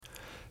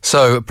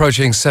So,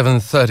 approaching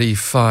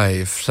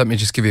 7:35, let me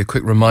just give you a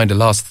quick reminder.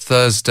 Last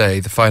Thursday,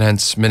 the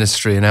Finance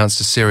Ministry announced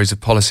a series of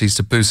policies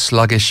to boost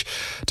sluggish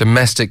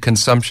domestic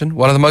consumption.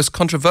 One of the most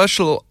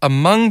controversial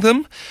among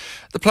them,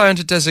 the plan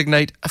to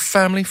designate a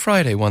Family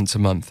Friday once a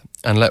month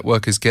and let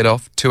workers get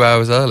off 2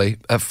 hours early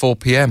at 4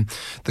 p.m.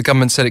 The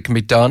government said it can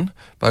be done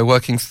by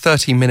working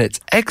 30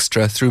 minutes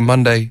extra through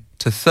Monday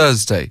to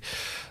Thursday.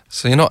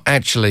 So you're not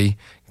actually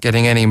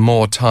getting any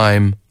more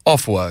time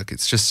off work.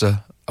 It's just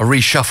a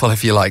reshuffle,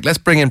 if you like. Let's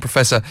bring in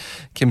Professor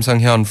Kim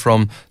Seong-hyun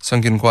from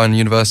Sungkyungkwan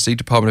University,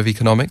 Department of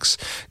Economics.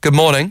 Good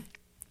morning.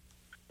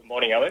 Good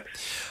morning, Alex.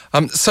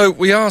 So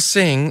we are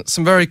seeing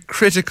some very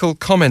critical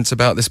comments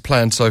about this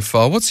plan so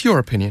far. What's your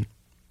opinion?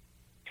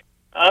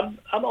 I'm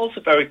also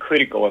very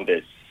critical on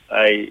this.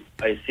 I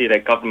see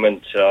that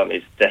government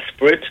is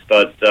desperate,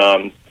 but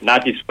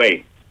not this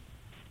way.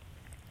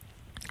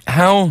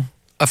 How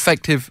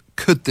effective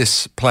could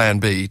this plan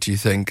be, do you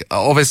think?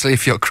 Obviously,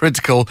 if you're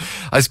critical,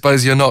 I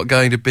suppose you're not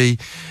going to be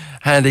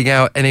handing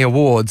out any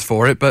awards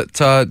for it,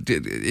 but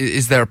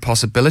is there a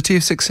possibility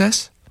of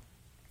success?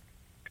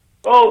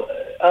 Well,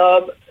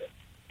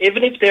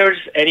 even if there's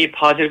any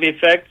positive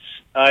effects,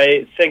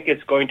 I think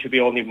it's going to be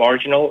only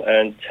marginal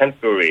and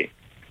temporary.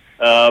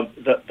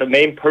 The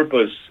main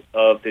purpose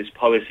of this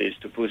policy is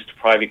to boost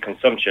private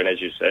consumption,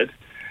 as you said.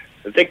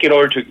 I think in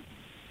order to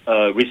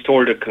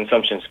restore the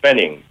consumption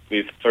spending,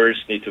 we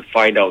first need to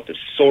find out the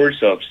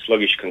source of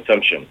sluggish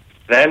consumption,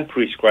 then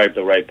prescribe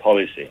the right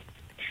policy.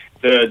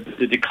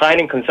 The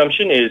decline in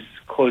consumption is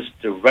caused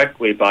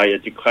directly by a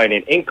decline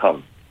in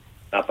income,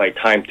 not by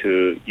time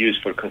to use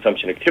for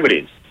consumption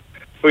activities.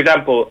 For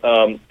example,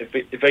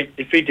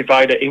 if we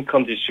divide the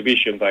income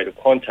distribution by the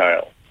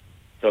quantile,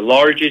 the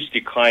largest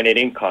decline in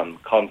income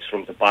comes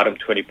from the bottom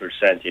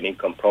 20% in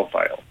income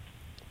profile.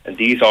 And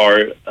these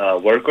are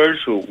workers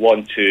who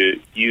want to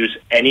use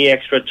any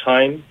extra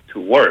time to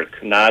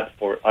work, not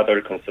for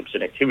other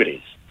consumption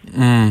activities.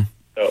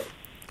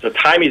 So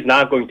time is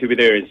not going to be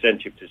their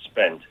incentive to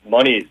spend.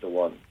 Money is the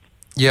one.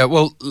 Yeah,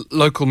 well,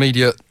 local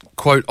media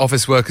quote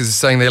office workers as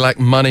saying they lack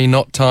money,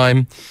 not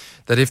time,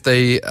 that if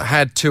they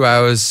had 2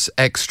 hours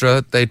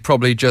extra, they'd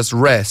probably just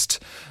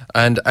rest.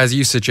 And as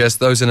you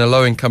suggest, those in a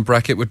low-income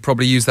bracket would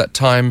probably use that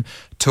time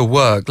to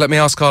work. Let me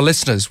ask our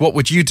listeners, what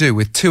would you do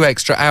with 2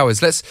 extra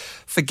hours? Let's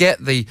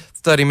forget the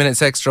 30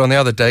 minutes extra on the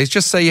other days.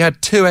 Just say you had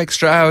 2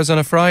 extra hours on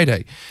a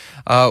Friday.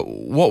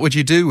 What would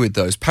you do with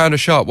those? Pound a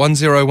sharp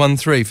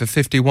 1013 for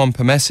 51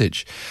 per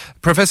message.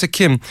 Professor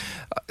Kim,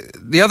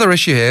 the other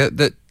issue here,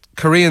 that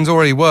Koreans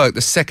already work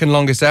the second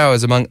longest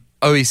hours among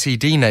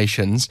OECD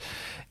nations.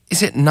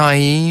 Is it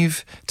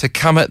naive to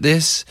come at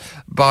this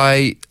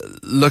by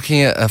looking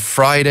at a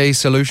Friday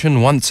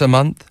solution once a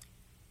month?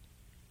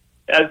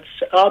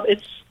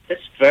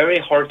 It's very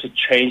hard to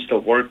change the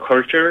work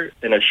culture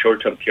in a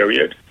short-term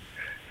period.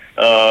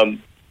 And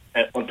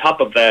on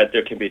top of that,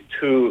 there can be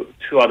two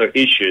other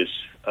issues.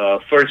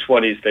 First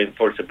one is the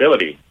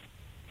enforceability.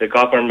 The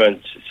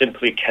government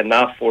simply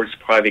cannot force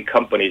private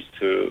companies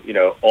to,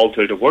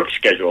 alter the work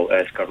schedule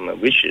as government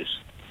wishes.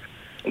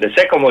 And the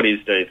second one is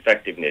the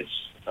effectiveness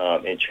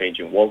in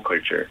changing work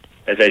culture.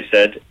 As I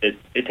said,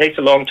 it takes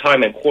a long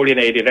time and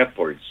coordinated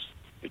efforts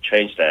to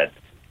change that,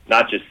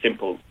 not just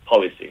simple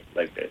policy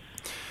like this.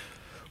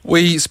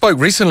 We spoke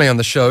recently on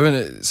the show, and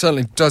it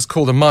certainly does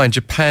call to mind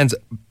Japan's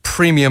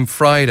Premium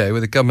Friday,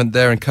 where the government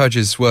there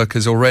encourages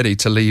workers already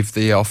to leave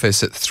the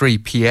office at 3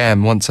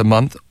 p.m. once a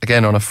month,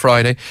 again on a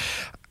Friday.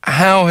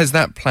 How has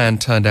that plan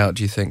turned out,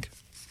 do you think?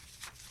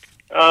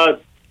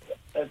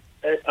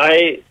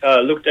 I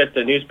looked at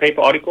the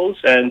newspaper articles,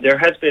 and there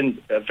has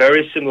been a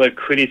very similar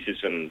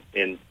criticism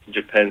in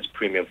Japan's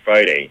Premium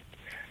Friday.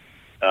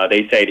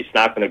 They say it's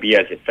not going to be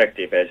as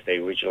effective as they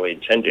originally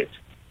intended.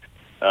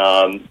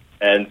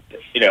 And,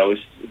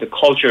 the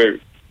culture,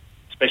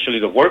 especially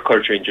the work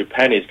culture in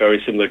Japan, is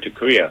very similar to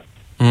Korea.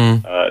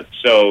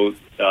 So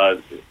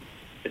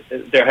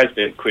there has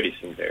been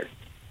criticism there.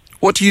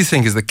 What do you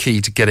think is the key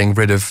to getting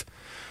rid of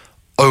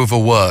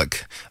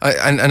overwork?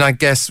 And I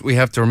guess we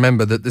have to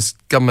remember that this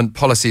government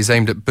policy is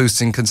aimed at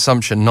boosting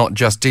consumption, not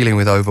just dealing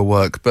with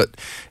overwork. But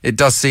it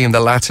does seem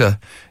the latter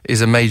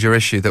is a major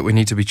issue that we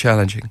need to be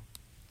challenging.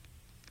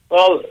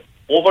 Well,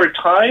 over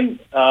time,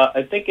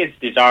 I think it's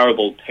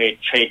desirable to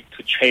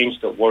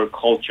change the work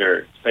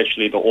culture,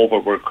 especially the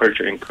overwork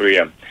culture in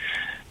Korea.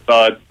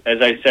 But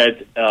as I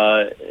said,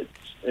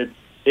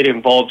 it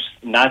involves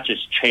not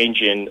just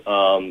change in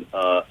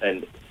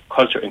and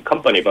culture in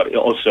company, but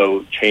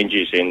also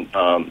changes in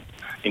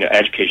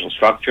education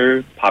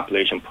structure,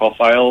 population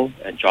profile,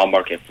 and job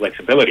market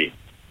flexibility.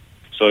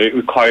 So it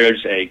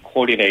requires a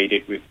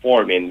coordinated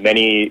reform in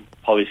many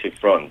policy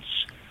fronts.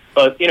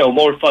 But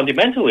more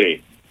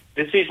fundamentally,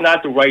 this is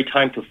not the right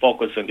time to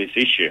focus on this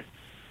issue.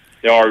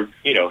 There are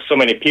so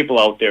many people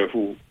out there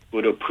who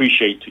would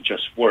appreciate to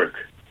just work,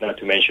 not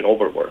to mention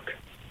overwork.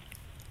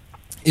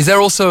 Is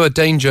there also a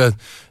danger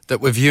that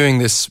we're viewing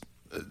this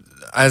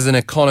as an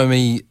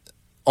economy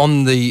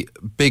on the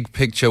big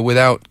picture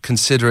without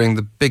considering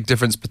the big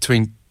difference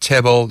between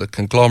chaebol, the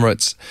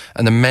conglomerates,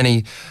 and the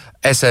many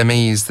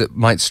SMEs that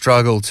might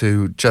struggle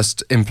to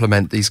just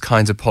implement these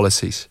kinds of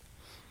policies?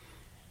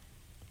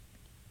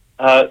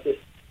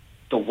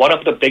 One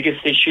of the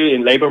biggest issue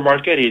in labor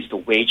market is the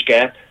wage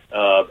gap,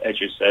 as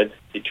you said,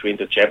 between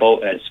the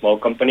chaebol and small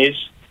companies.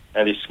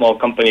 And the small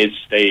companies,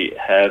 they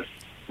have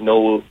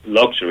no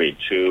luxury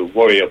to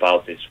worry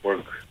about this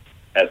work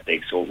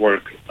ethics or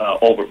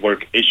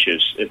overwork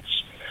issues.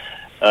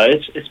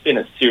 It's been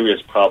a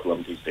serious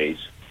problem these days.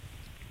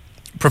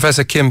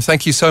 Professor Kim,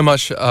 thank you so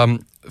much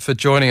for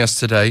joining us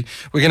today.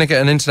 We're going to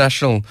get an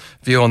international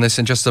view on this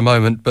in just a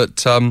moment,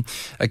 but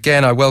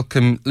again, I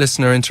welcome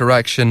listener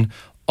interaction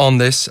on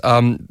this.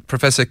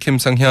 Professor Kim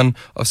Seong-hyun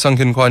of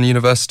Sungkyungkwan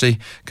University,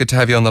 good to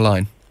have you on the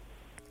line.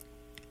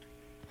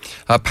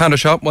 Pounder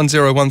sharp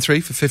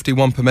 1013 for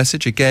 51 per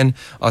message. Again,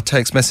 our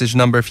text message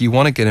number if you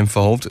want to get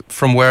involved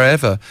from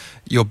wherever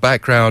your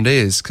background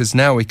is, because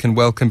now we can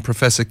welcome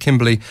Professor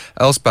Kimberly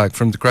Elsbach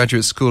from the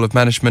Graduate School of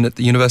Management at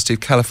the University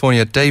of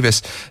California, Davis.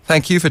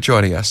 Thank you for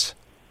joining us.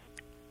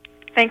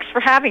 Thanks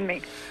for having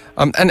me.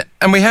 And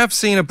we have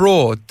seen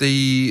abroad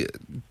the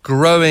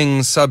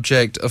growing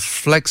subject of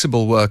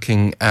flexible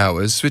working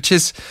hours, which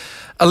is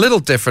a little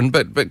different,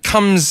 but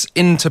comes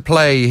into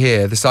play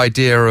here, this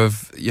idea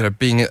of,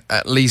 being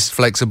at least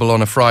flexible on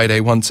a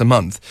Friday once a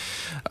month.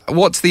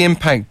 What's the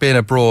impact been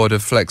abroad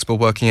of flexible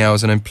working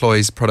hours on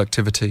employees'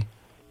 productivity?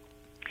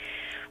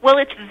 Well,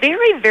 it's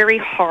very, very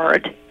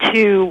hard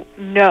to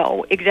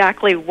know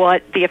exactly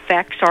what the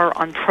effects are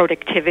on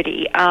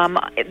productivity.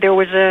 There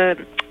was a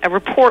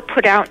report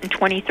put out in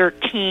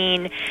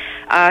 2013,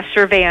 a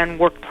survey on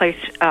workplace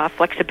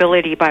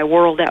flexibility by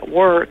World at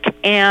Work,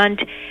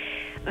 and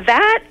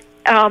that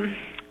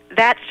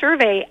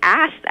survey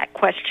asked that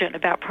question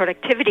about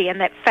productivity,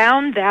 and that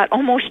found that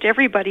almost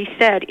everybody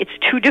said it's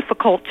too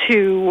difficult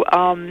to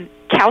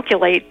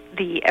calculate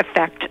the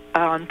effect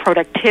on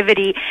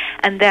productivity,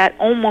 and that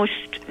almost,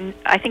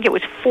 I think it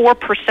was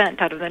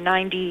 4% out of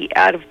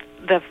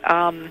the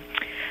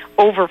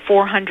over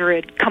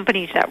 400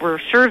 companies that were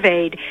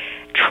surveyed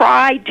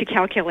tried to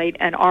calculate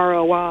an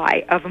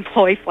ROI of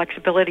employee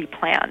flexibility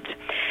plans.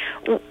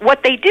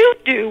 What they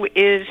do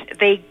is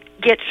they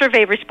get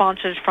survey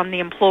responses from the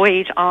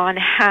employees on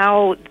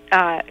how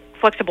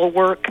flexible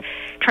work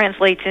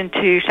translates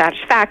into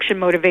satisfaction,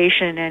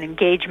 motivation, and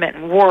engagement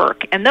in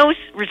work. And those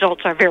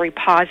results are very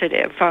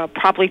positive.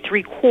 Probably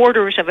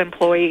 3/4 of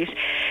employees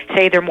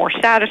say they're more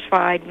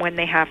satisfied when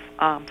they have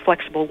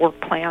flexible work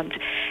plans.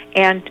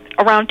 And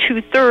around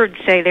 2/3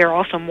 say they're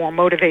also more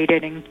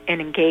motivated and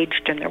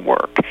engaged in their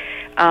work.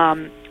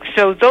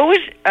 So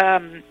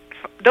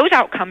those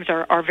outcomes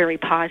are very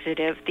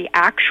positive. The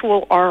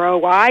actual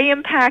ROI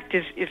impact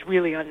is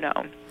really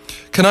unknown.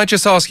 Can I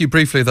just ask you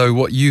briefly, though,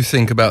 what you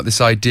think about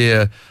this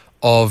idea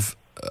of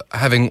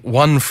having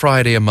one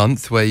Friday a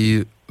month where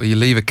you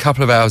leave a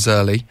couple of hours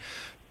early,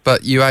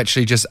 but you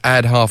actually just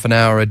add half an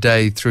hour a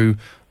day through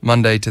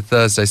Monday to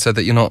Thursday so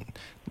that you're not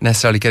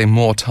necessarily getting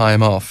more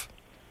time off?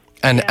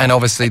 And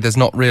obviously there's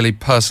not really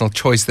personal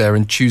choice there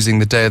in choosing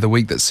the day of the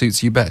week that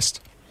suits you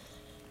best.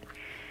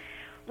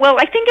 Well,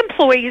 I think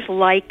employees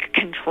like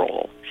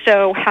control.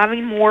 So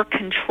having more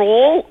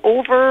control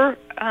over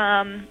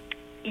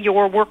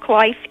your work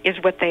life is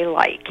what they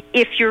like.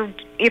 If you're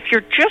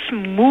just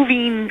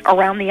moving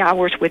around the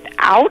hours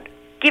without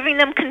giving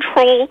them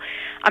control,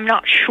 I'm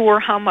not sure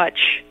how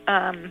much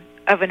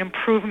of an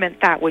improvement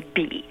that would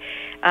be,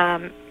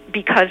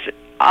 because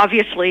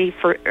obviously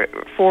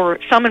for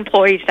some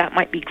employees that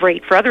might be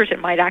great. For others, it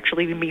might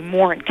actually be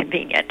more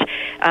inconvenient,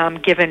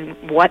 given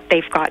what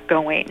they've got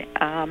going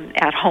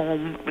at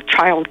home with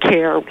child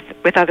care,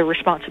 with other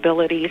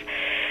responsibilities.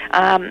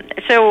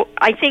 So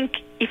I think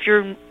if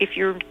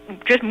you're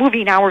just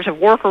moving hours of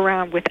work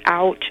around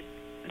without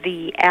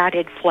the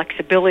added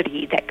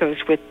flexibility that goes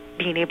with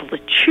being able to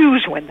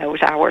choose when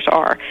those hours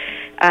are,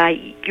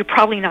 you're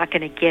probably not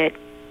going to get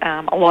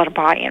a lot of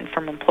buy-in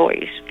from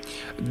employees.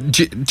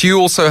 Do you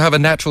also have a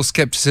natural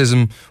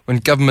skepticism when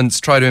governments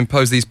try to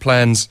impose these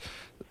plans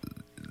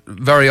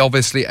very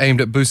obviously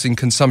aimed at boosting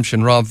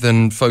consumption rather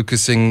than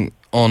focusing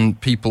on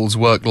people's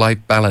work-life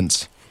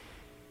balance?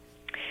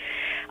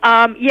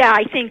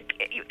 I think.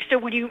 So,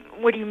 what do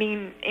you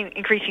mean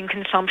increasing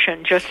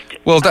consumption?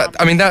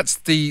 That's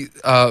the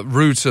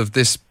root of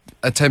this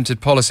attempted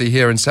policy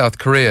here in South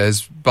Korea,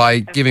 is by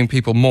giving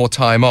people more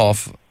time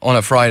off on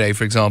a Friday,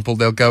 for example,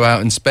 they'll go out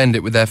and spend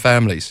it with their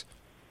families.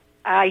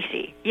 I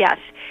see. Yes.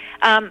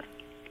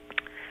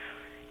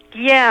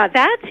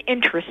 That's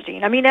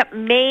interesting. I mean, it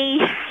may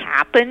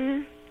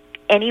happen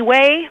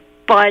anyway,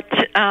 but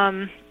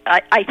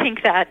I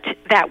think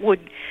that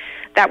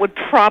would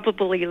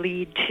probably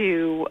lead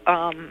to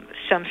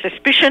some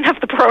suspicion of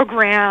the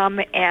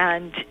program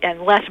and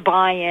less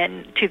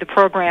buy-in to the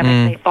program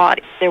if they thought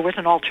there was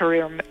an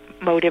ulterior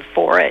motive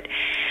for it.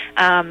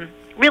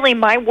 really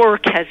my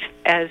work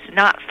has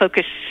not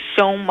focused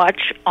so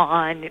much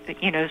on,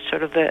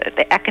 sort of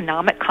the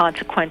economic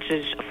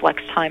consequences of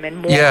flex time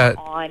and more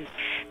on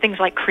things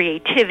like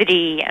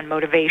creativity and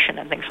motivation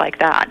and things like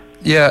that.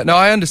 Yeah, no,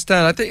 I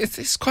understand. I think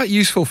it's quite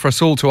useful for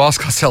us all to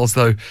ask ourselves,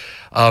 though,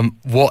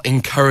 what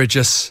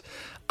encourages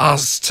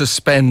us to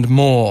spend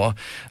more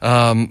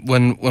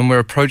when we're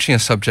approaching a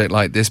subject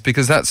like this,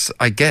 because that's,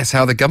 I guess,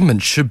 how the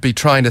government should be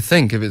trying to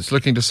think if it's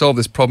looking to solve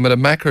this problem at a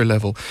macro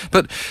level.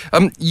 But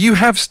you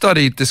have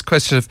studied this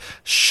question of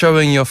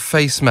showing your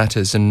face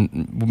matters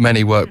in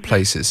many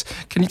workplaces.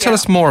 Can you tell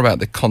us more about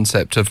the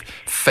concept of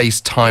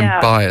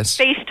FaceTime bias?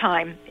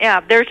 FaceTime,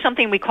 there's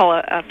something we call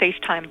a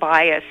FaceTime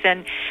bias.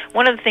 And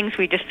one of the things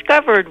we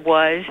discovered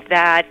was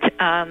that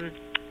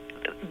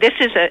this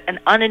is an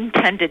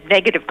unintended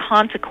negative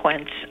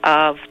consequence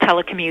of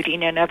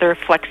telecommuting and other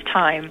flex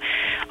time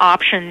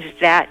options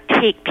that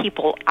take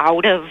people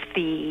out of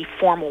the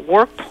formal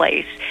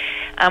workplace.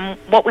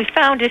 What we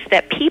found is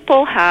that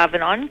people have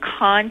an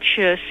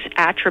unconscious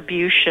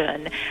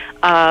attribution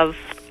of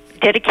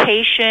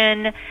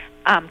dedication,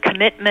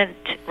 commitment,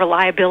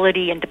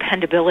 reliability, and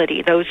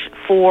dependability, those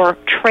 4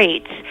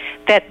 traits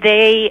that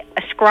they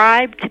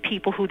ascribe to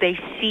people who they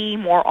see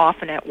more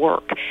often at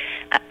work.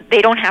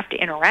 They don't have to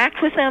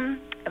interact with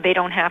them. They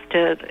don't have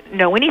to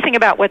know anything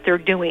about what they're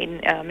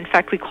doing. In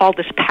fact, we call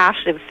this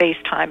passive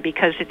FaceTime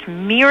because it's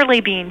merely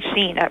being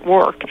seen at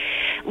work.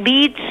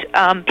 Leads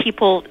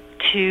people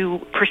to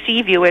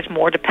perceive you as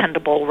more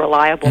dependable,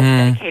 reliable,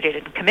 dedicated,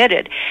 and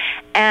committed.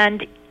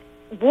 And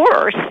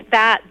worse,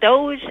 that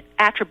those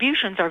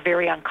attributions are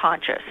very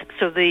unconscious.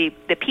 So the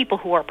people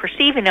who are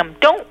perceiving them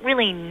don't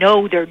really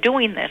know they're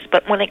doing this,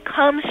 but when it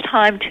comes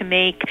time to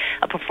make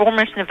a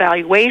performance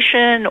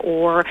evaluation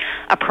or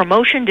a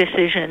promotion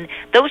decision,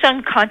 those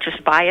unconscious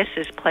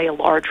biases play a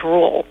large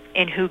role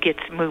in who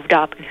gets moved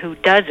up and who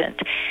doesn't.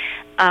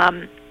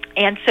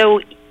 And so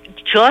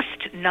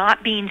just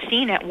not being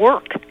seen at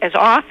work as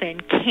often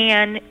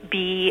can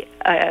be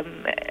a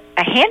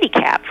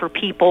handicap for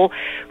people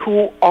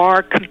who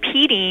are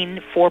competing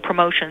for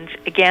promotions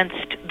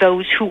against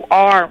those who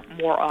are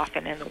more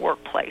often in the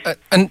workplace.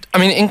 And I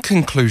mean, in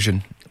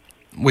conclusion,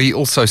 we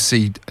also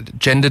see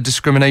gender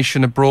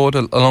discrimination abroad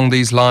along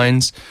these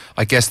lines.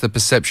 I guess the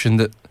perception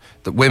that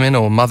women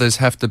or mothers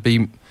have to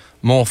be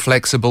more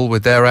flexible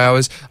with their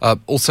hours.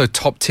 Also,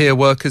 top-tier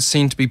workers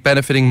seem to be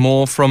benefiting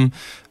more from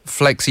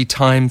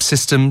flexi-time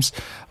systems.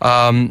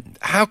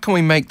 How can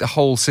we make the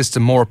whole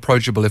system more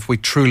approachable if we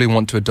truly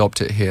want to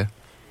adopt it here?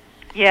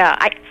 Yeah,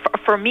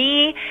 for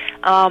me,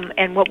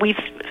 and what we've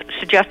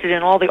suggested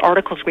in all the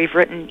articles we've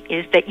written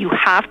is that you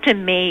have to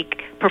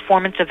make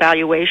performance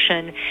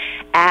evaluation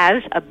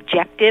as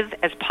objective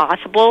as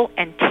possible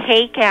and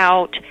take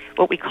out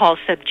what we call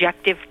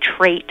subjective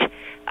trait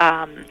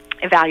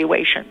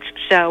evaluations.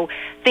 So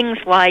things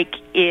like,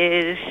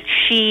 is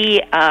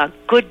she a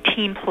good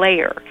team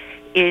player?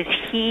 Is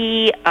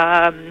he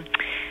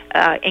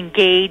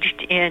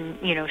engaged in,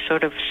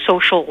 sort of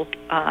social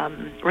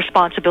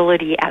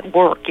responsibility at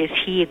work? Is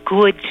he a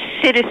good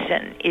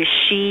citizen? Is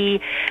she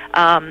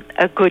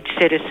a good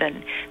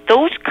citizen?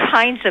 Those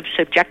kinds of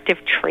subjective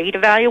trait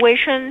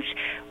evaluations,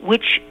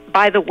 which,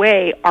 by the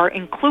way, are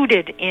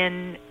included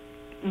in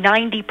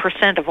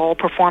 90% of all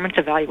performance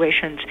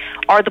evaluations,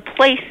 are the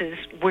places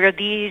where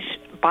these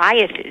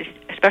biases,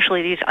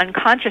 especially these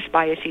unconscious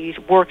biases,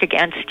 work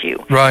against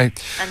you. Right.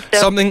 And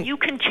so you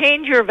can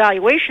change your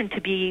evaluation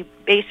to be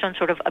based on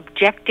sort of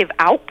objective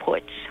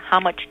outputs. How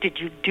much did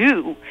you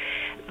do?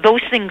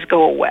 Those things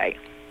go away.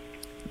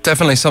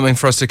 Definitely something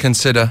for us to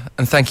consider.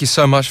 And thank you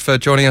so much for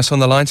joining us on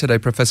the line today,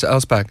 Professor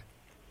Elsbach.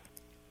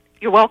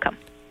 You're welcome.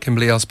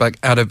 Kimberly Elsbach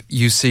out of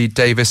UC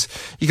Davis.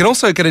 You can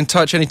also get in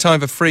touch anytime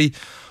for free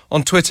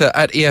on Twitter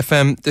at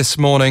EFM This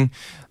Morning.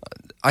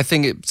 I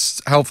think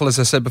it's helpful, as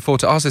I said before,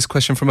 to ask this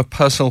question from a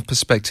personal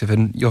perspective,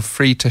 and you're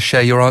free to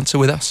share your answer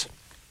with us.